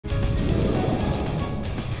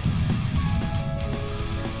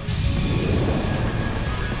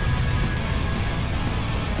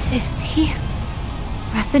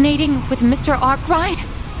Resonating with Mr. Arkride?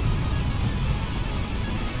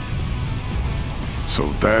 So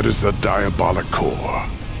that is the diabolic core.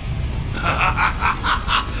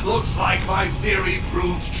 Looks like my theory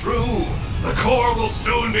proved true. The core will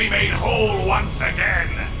soon be made whole once again.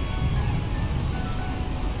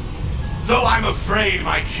 Though I'm afraid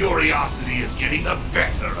my curiosity is getting the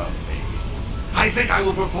better of me. I think I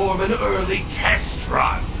will perform an early test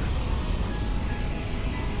run.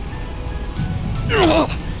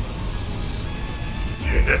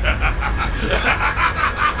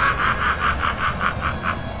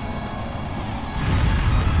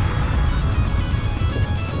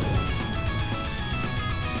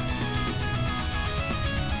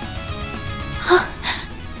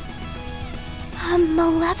 A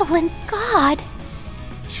malevolent god.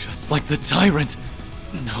 Just like the tyrant.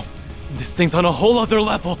 No, this thing's on a whole other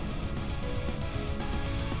level.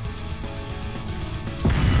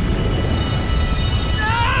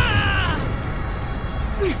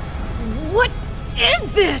 What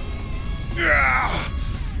is this? Yeah,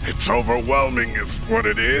 it's overwhelming is what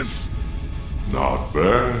it is. Not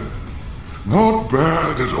bad. Not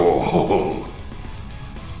bad at all.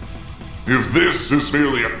 If this is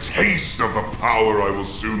merely a taste of the power I will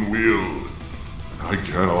soon wield, I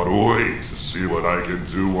cannot wait to see what I can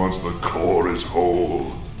do once the core is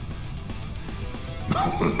whole.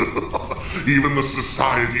 Even the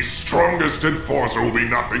Society's strongest enforcer will be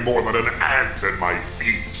nothing more than an ant at my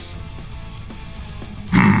feet.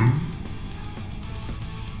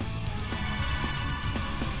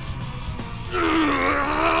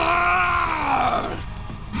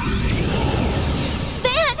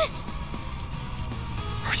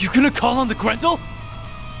 You gonna call on the Grendel?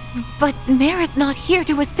 But Mara's not here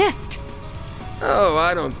to assist. Oh,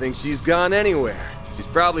 I don't think she's gone anywhere. She's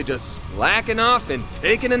probably just slacking off and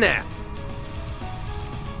taking a nap.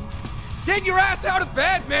 Get your ass out of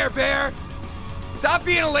bed, Mare Bear! Stop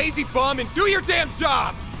being a lazy bum and do your damn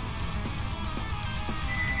job!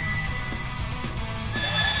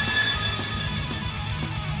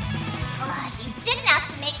 You didn't have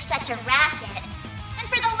to make such a racket. And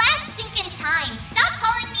for the last stinking time, stop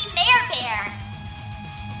calling me Mare Bear!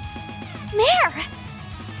 Mare!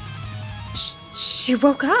 She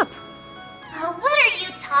woke up. Oh, what are you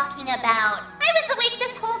talking about? I was awake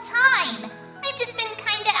this whole time. I've just been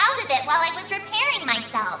kinda out of it while I was repairing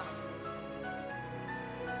myself.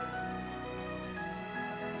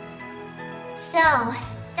 So,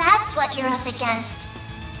 that's what you're up against.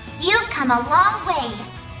 You've come a long way.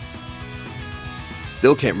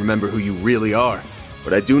 Still can't remember who you really are,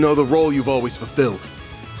 but I do know the role you've always fulfilled.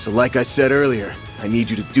 So like I said earlier, I need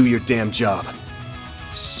you to do your damn job.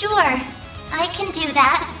 Sure, I can do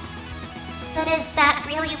that. But is that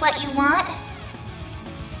really what you want?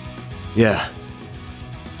 Yeah.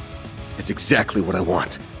 It's exactly what I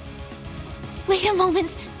want. Wait a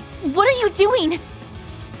moment. What are you doing?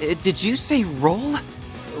 Did you say roll?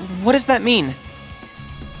 What does that mean?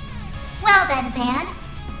 Well then, Van.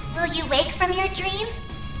 Will you wake from your dream?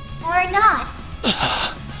 Or not?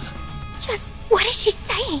 Just what is she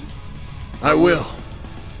saying? I will.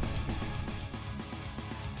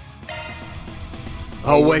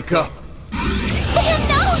 I'll wake up. Van,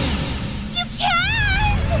 no! You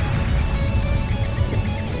can't!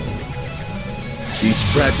 These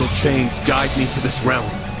fragile chains guide me to this realm,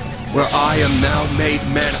 where I am now made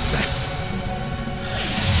manifest.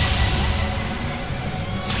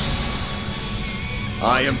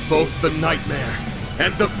 I am both the nightmare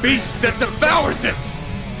and the beast that devours it!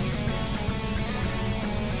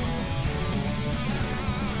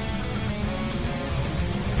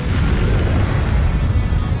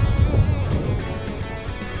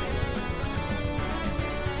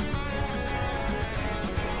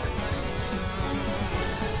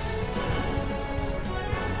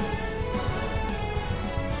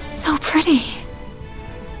 So pretty.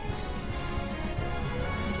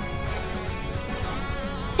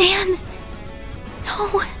 Van,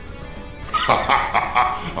 no.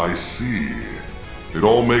 I see. It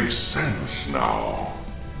all makes sense now.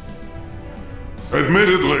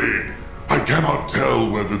 Admittedly, I cannot tell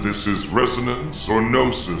whether this is resonance or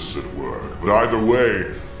gnosis at work, but either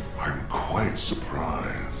way, I'm quite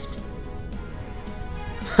surprised.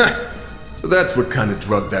 So that's what kind of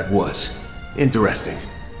drug that was. Interesting.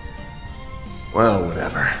 Well,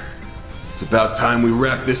 whatever. It's about time we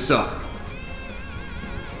wrap this up.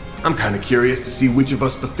 I'm kinda curious to see which of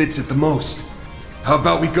us befits it the most. How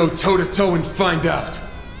about we go toe-to-toe and find out?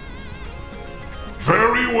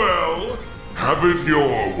 Very well. Have it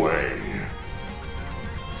your way.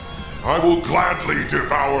 I will gladly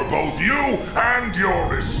devour both you and your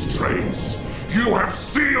restraints. You have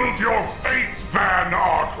sealed your fate, Van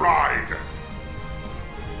Arkride!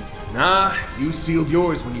 Nah, you sealed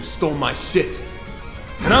yours when you stole my shit.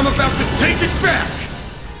 And I'm about to take it back!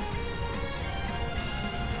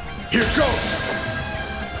 Here goes!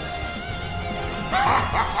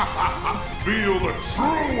 Feel the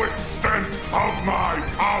true extent of my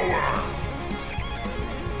power!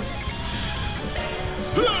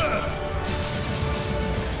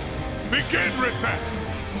 Begin reset!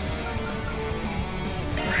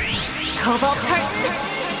 Cobalt curtain!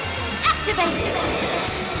 Activate!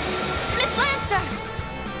 Miss Lancer!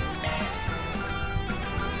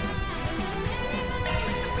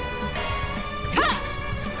 Ha!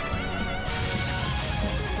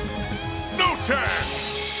 No chance!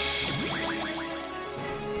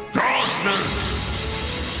 Darkness!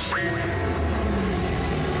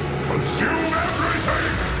 Consume everything!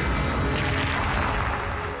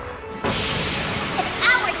 It's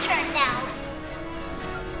our turn now.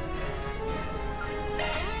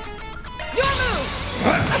 Your move!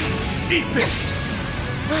 Eat this!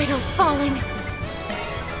 Vitals falling.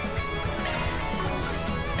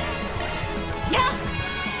 Yeah!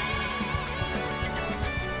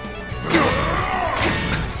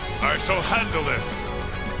 I shall handle this!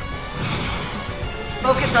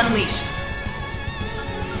 Focus unleashed.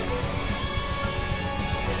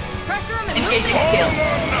 Pressure him and Engaging All skills. or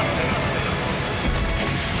nothing!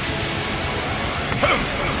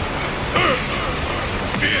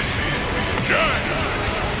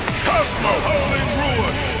 Cosmo holding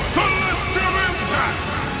ruin! Celestial impact!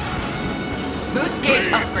 Boost gauge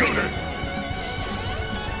upgraded.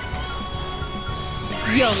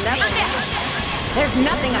 You'll never get it. There's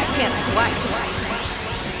nothing I can't swipe.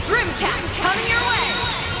 Grimcat coming your way.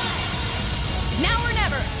 Now or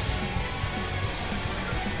never.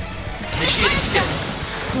 Initiate skill.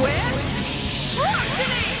 Swift.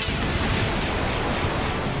 Orphanage.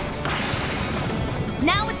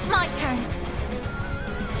 Now it's my turn.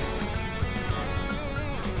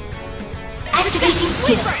 Activating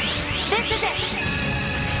skill. This is it.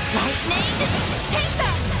 Lightning. Take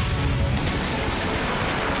that.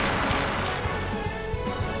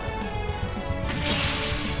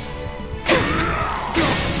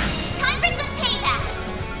 Time for some payback.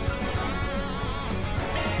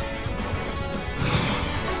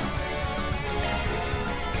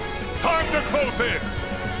 Time to close in!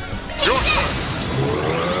 Take this.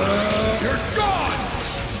 You're gone!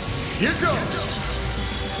 Here goes!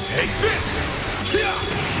 Take this!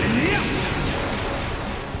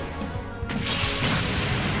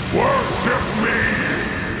 Worship me!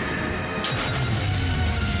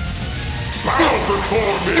 Bow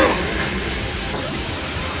before me!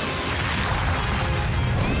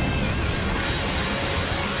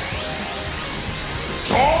 It's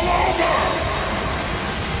all over!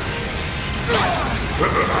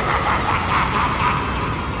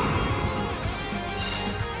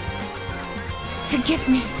 Forgive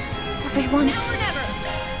me, everyone. Now or never.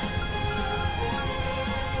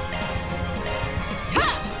 Ha!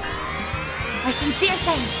 My sincere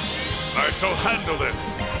thanks. I shall handle this!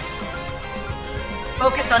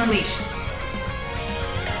 Focus unleashed.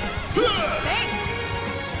 Thanks.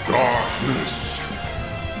 Darkness!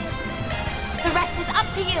 The rest is up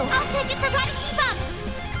to you. I'll take it for trying to keep up.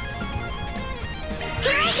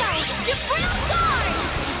 Here I go. Jabril guard.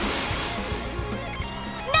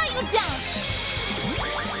 No, you don't.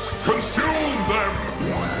 Consume them!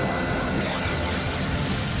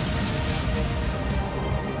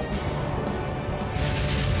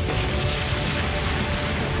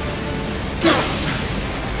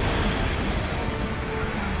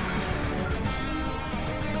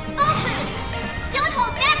 Full boost. Don't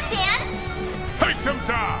hold back, Dan. Take them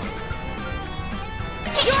down!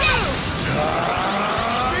 Take this.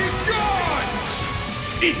 Be gone!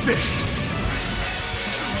 Eat this!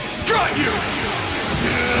 Got you!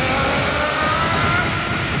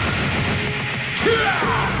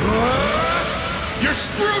 You're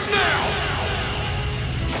screwed now!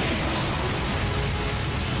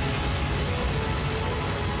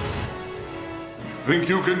 Think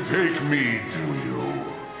you can take me, do you?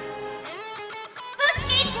 Boost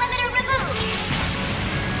gauge limiter removed.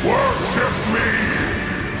 Worship me!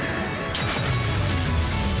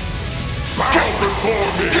 Bow before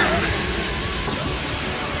me!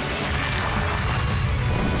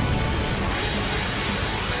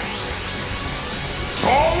 It's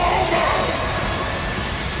all over!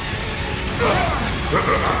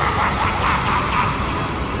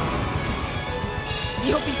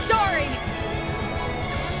 You'll be sorry.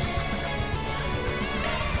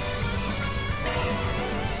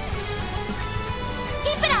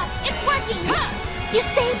 Keep it up. It's working. You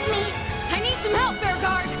saved me. I need some help,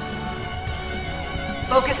 Bearguard!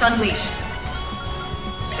 Focus unleashed.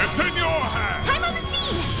 It's in your hands! I'm on the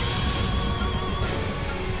scene!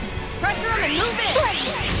 Pressure him and move in!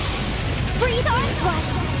 Blaze! Breathe onto us!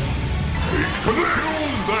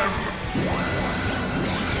 Consume them!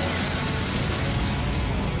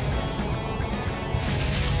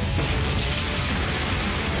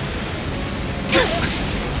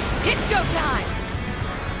 It's go time!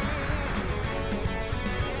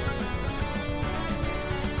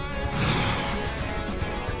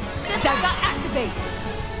 Saga, activate!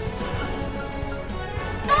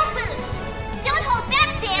 Full boost! Don't hold back,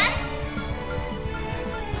 Dan!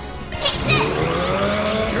 Take this!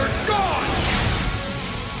 You're gone!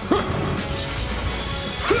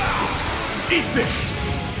 Eat this!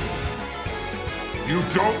 You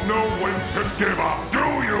don't know when to give up, do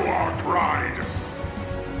you, Arkride?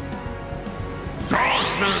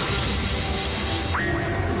 Darkness!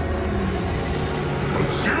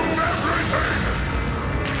 Consume everything!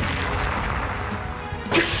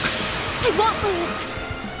 I won't lose!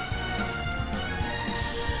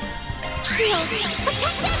 Shield!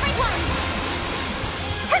 Protect everyone!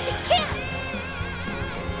 Perfect chance!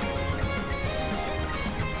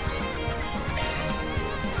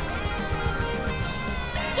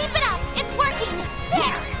 Keep it up! It's working!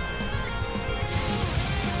 There!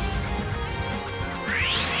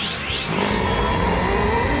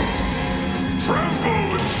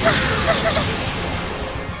 Tremble in fear!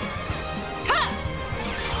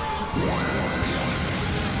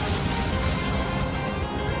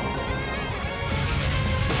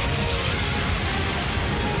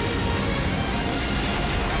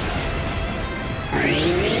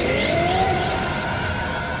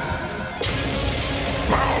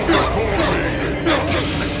 Bow before me!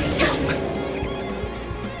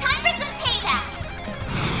 Time for some payback!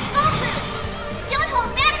 Full boost! Don't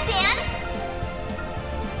hold back, Dan!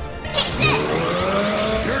 Take this!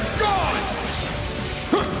 You're gone!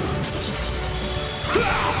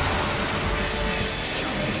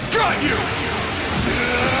 Got you!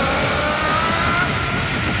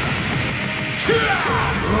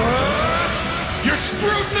 You're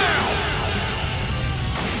screwed now!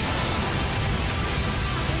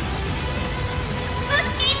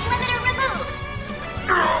 Boost gauge limiter removed!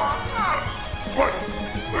 What?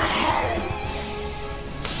 How?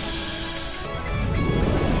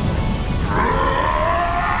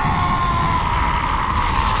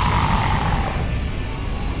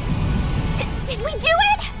 Did we do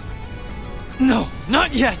it? No,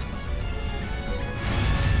 not yet!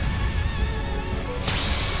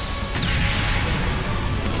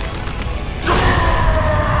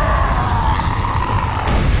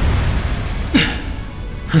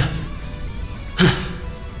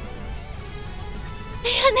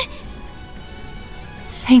 Man,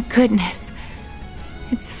 Thank goodness.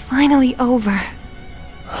 It's finally over.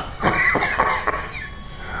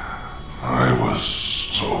 I was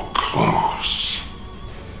so close.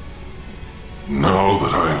 Now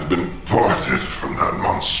that I have been parted from that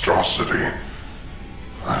monstrosity,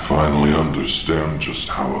 I finally understand just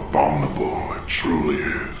how abominable it truly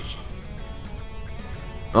is.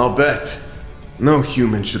 I'll bet. No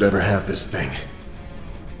human should ever have this thing.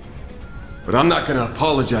 But I'm not gonna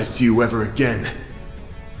apologize to you ever again.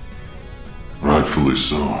 Rightfully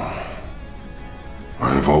so.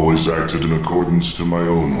 I have always acted in accordance to my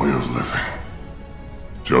own way of living.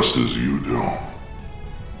 Just as you do.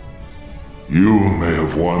 You may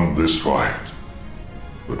have won this fight,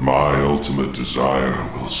 but my ultimate desire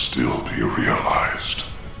will still be realized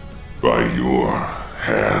by your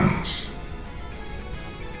hands.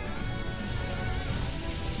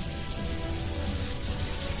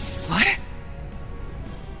 What?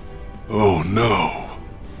 Oh no.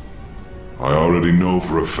 I already know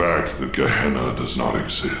for a fact that Gehenna does not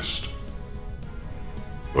exist.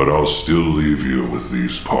 But I'll still leave you with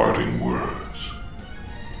these parting words.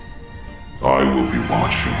 I will be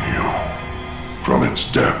watching you from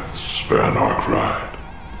its depths, Van Arkride.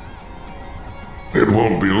 It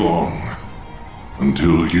won't be long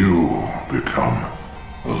until you become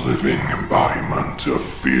a living embodiment of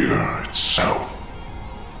fear itself.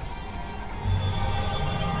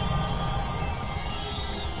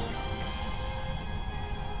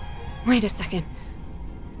 Wait a second.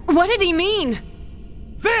 What did he mean?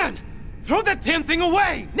 Van! Throw that damn thing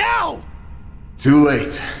away! Now! Too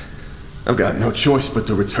late. I've got no choice but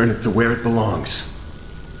to return it to where it belongs.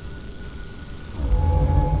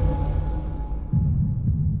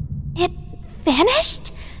 it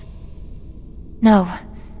vanished? No.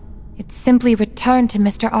 It simply returned to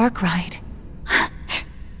Mr. Arkride.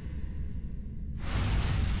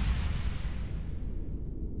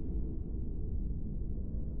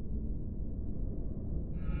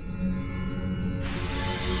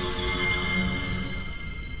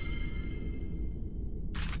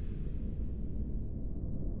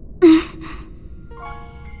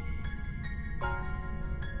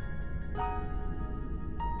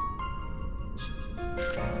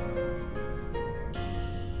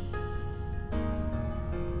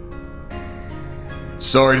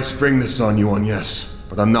 Sorry to spring this on you, Agnes,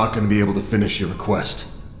 but I'm not going to be able to finish your request.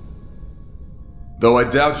 Though I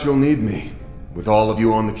doubt you'll need me. With all of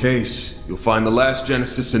you on the case, you'll find the last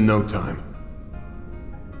Genesis in no time.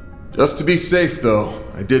 Just to be safe, though,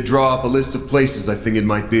 I did draw up a list of places I think it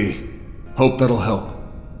might be. Hope that'll help.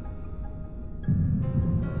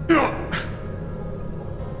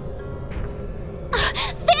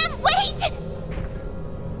 Van, wait!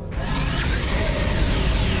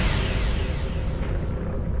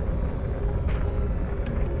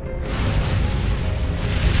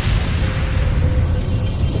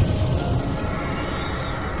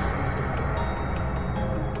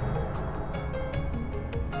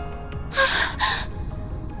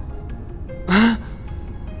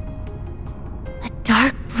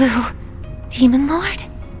 Demon Lord?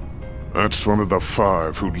 That's one of the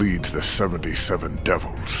 5 who leads the 77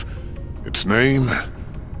 Devils. Its name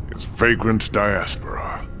is Vagrant's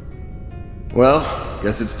Diaspora. Well,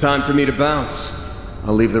 guess it's time for me to bounce.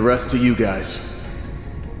 I'll leave the rest to you guys.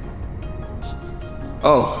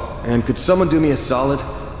 Oh, and could someone do me a solid?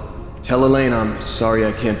 Tell Elaine I'm sorry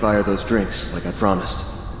I can't buy her those drinks, like I promised.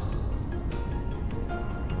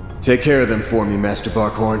 Take care of them for me, Master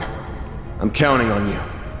Barkhorn. I'm counting on you.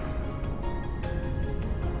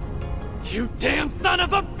 You damn son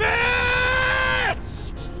of a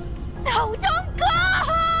bitch! No, don't go!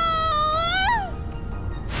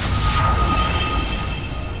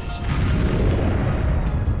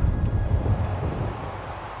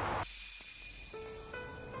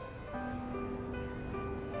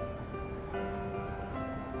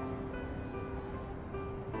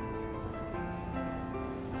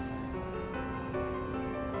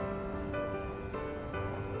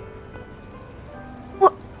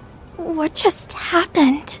 What just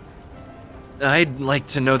happened? I'd like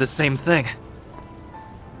to know the same thing.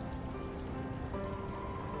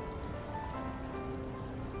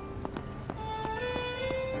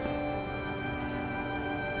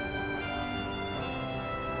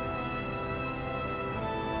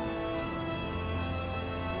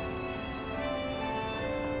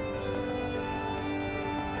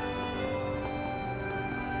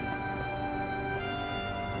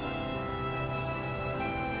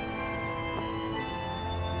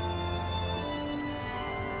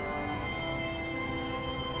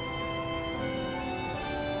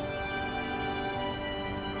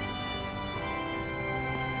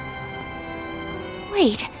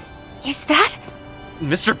 Wait, is that?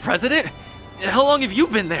 Mr. President? How long have you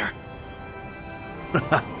been there?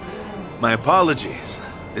 My apologies.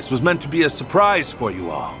 This was meant to be a surprise for you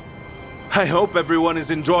all. I hope everyone is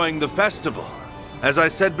enjoying the festival. As I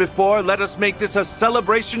said before, let us make this a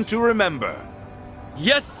celebration to remember.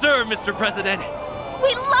 Yes, sir, Mr. President!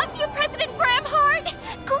 We love you, President Bramhard!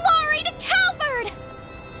 Glory to Calvard!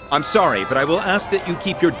 I'm sorry, but I will ask that you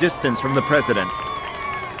keep your distance from the President.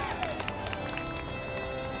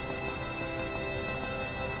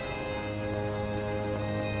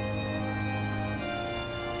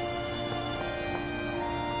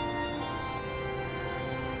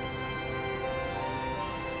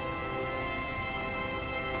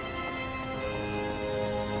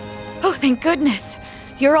 Oh, thank goodness.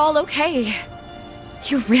 You're all okay.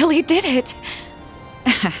 You really did it.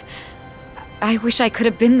 I wish I could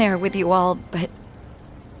have been there with you all, but...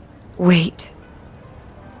 Wait.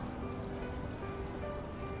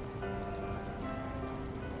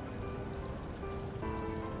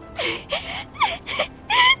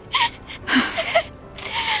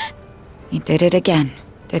 He did it again,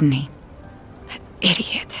 didn't he? That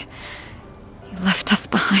idiot. He left us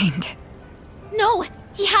behind. No,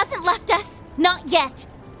 he hasn't left us. Not yet.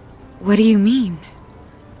 What do you mean?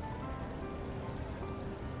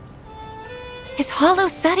 His hollow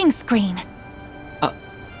setting screen.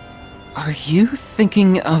 Are you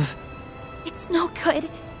thinking of... It's no good.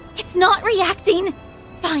 It's not reacting.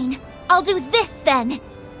 Fine, I'll do this then.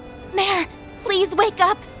 Mare, please wake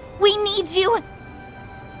up. We need you.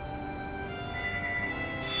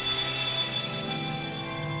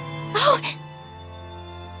 Oh!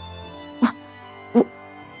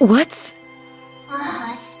 What's...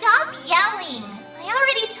 Stop yelling. I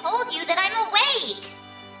already told you that I'm awake.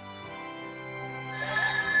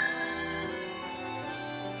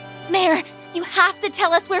 Mare, you have to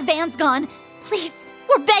tell us where Van's gone. Please,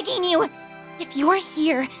 we're begging you. If you're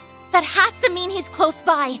here, that has to mean he's close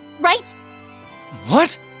by, right?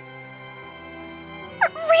 What?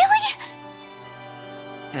 Really?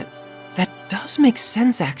 That does make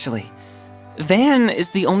sense, actually. Van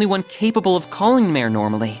is the only one capable of calling Mare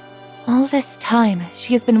normally. All this time,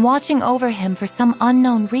 she has been watching over him for some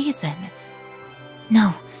unknown reason.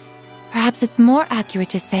 No, perhaps it's more accurate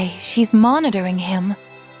to say she's monitoring him.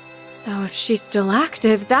 So if she's still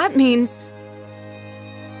active, that means...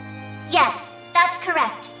 Yes, that's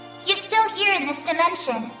correct. He is still here in this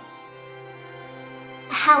dimension.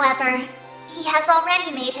 However, he has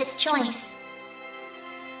already made his choice.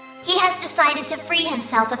 He has decided to free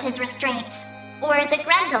himself of his restraints, or the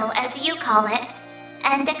Grendel as you call it,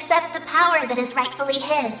 and accept the power that is rightfully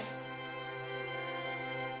his.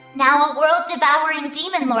 Now a world-devouring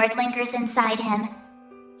demon lord lingers inside him.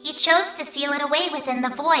 He chose to seal it away within the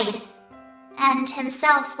void, and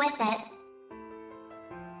himself with it.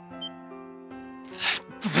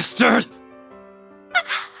 Bastard!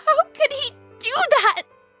 How could he do that?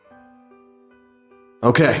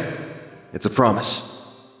 Okay, it's a promise.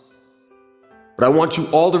 But I want you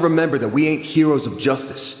all to remember that we ain't heroes of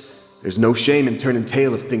justice. There's no shame in turning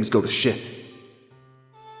tail if things go to shit.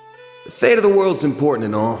 The fate of the world's important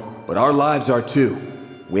and all, but our lives are too.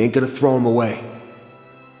 We ain't gonna throw them away.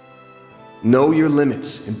 Know your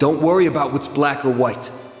limits, and don't worry about what's black or white.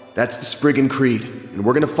 That's the Spriggan creed, and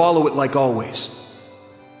we're gonna follow it like always.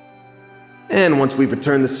 And once we've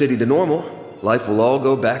returned the city to normal, life will all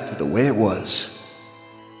go back to the way it was.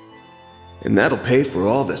 And that'll pay for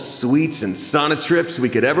all the sweets and sauna trips we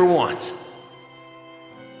could ever want.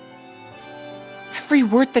 Every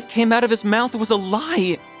word that came out of his mouth was a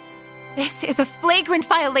lie. This is a flagrant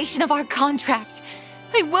violation of our contract.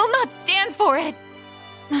 I will not stand for it.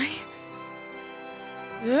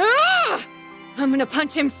 I'm gonna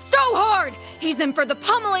punch him so hard! He's in for the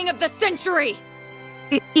pummeling of the century!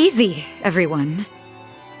 Easy, everyone.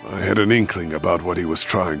 I had an inkling about what he was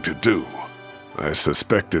trying to do. I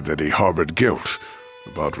suspected that he harbored guilt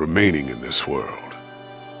about remaining in this world.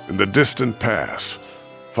 In the distant past,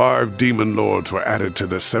 5 demon lords were added to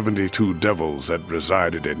the 72 devils that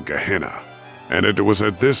resided in Gehenna, and it was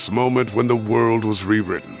at this moment when the world was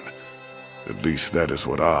rewritten. At least that is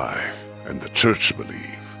what I and the Church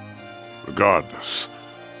believe. Regardless,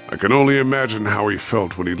 I can only imagine how he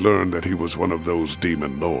felt when he learned that he was one of those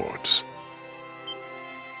demon lords.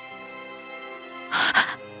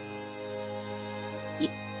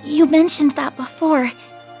 You mentioned that before.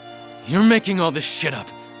 You're making all this shit up.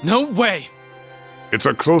 No way! It's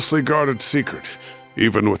a closely guarded secret,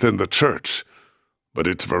 even within the Church, but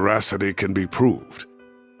its veracity can be proved.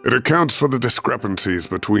 It accounts for the discrepancies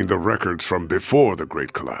between the records from before the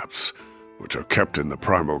Great Collapse, which are kept in the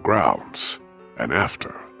primal grounds, and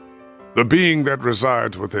after. The being that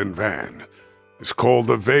resides within Van is called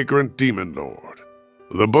the Vagrant Demon Lord.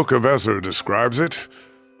 The Book of Ezra describes it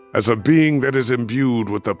as a being that is imbued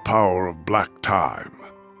with the power of black time.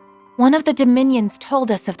 One of the Dominions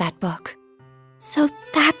told us of that book. So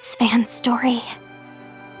that's Van's story.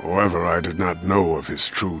 However, I did not know of his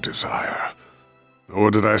true desire,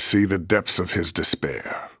 nor did I see the depths of his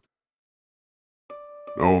despair.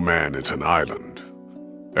 No man is an island.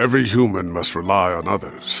 Every human must rely on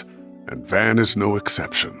others, and Van is no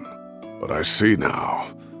exception. But I see now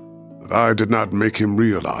that I did not make him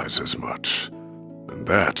realize as much, and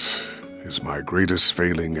that is my greatest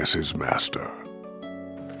failing as his master.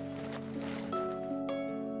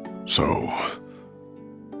 So,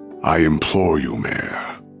 I implore you,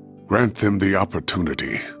 Mare, grant them the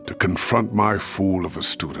opportunity to confront my fool of a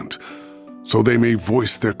student, so they may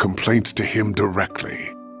voice their complaints to him directly.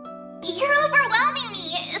 You're overwhelming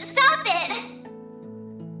me! Stop it!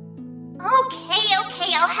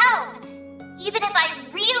 Okay, I'll help. Even if I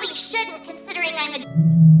really shouldn't, considering I'm a...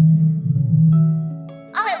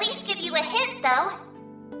 I'll at least give you a hint, though.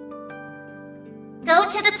 Go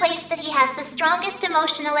to the place that he has the strongest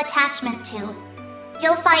emotional attachment to.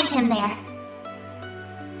 You'll find him there.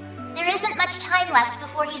 There isn't much time left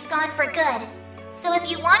before he's gone for good, so if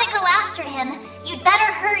you want to go after him, you'd better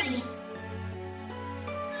hurry.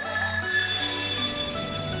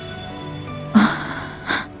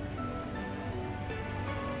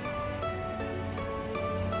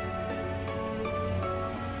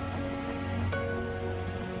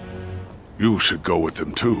 You should go with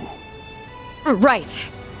them too. Right.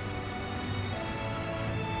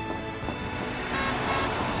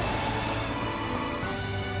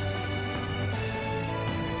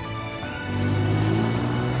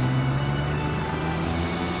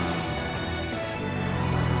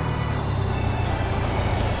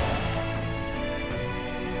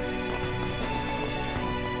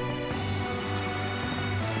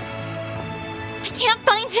 I can't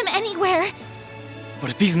find him anywhere. But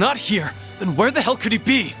if he's not here, then where the hell could he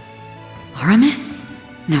be? Aramis?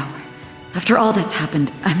 No. After all that's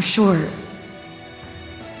happened, I'm sure...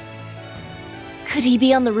 Could he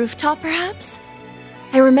be on the rooftop, perhaps?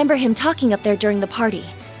 I remember him talking up there during the party.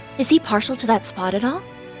 Is he partial to that spot at all?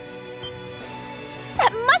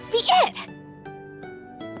 That must be it!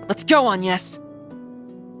 Let's go, Agnes.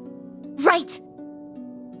 Right!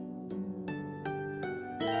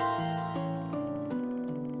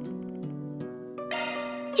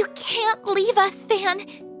 You can't leave us, Van!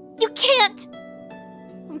 You can't!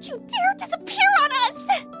 Don't you dare disappear on us!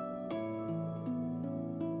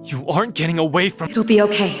 You aren't getting away from— It'll be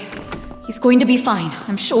okay. He's going to be fine,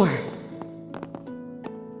 I'm sure.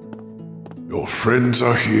 Your friends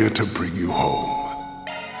are here to bring you home.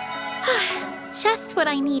 Just what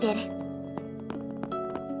I needed.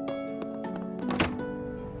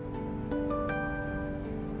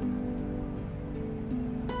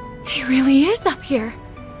 He really is up here.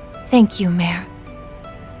 Thank you, Mare.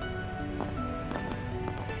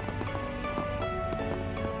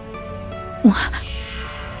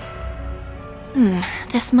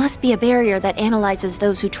 This must be a barrier that analyzes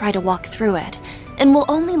those who try to walk through it, and will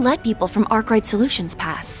only let people from Arkride Solutions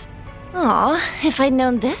pass. Aw, if I'd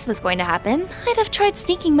known this was going to happen, I'd have tried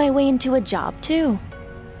sneaking my way into a job, too.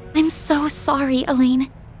 I'm so sorry,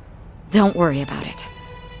 Elaine. Don't worry about it.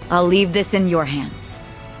 I'll leave this in your hands.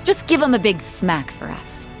 Just give him a big smack for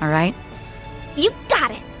us, alright? You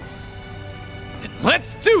got it! Then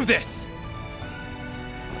let's do this!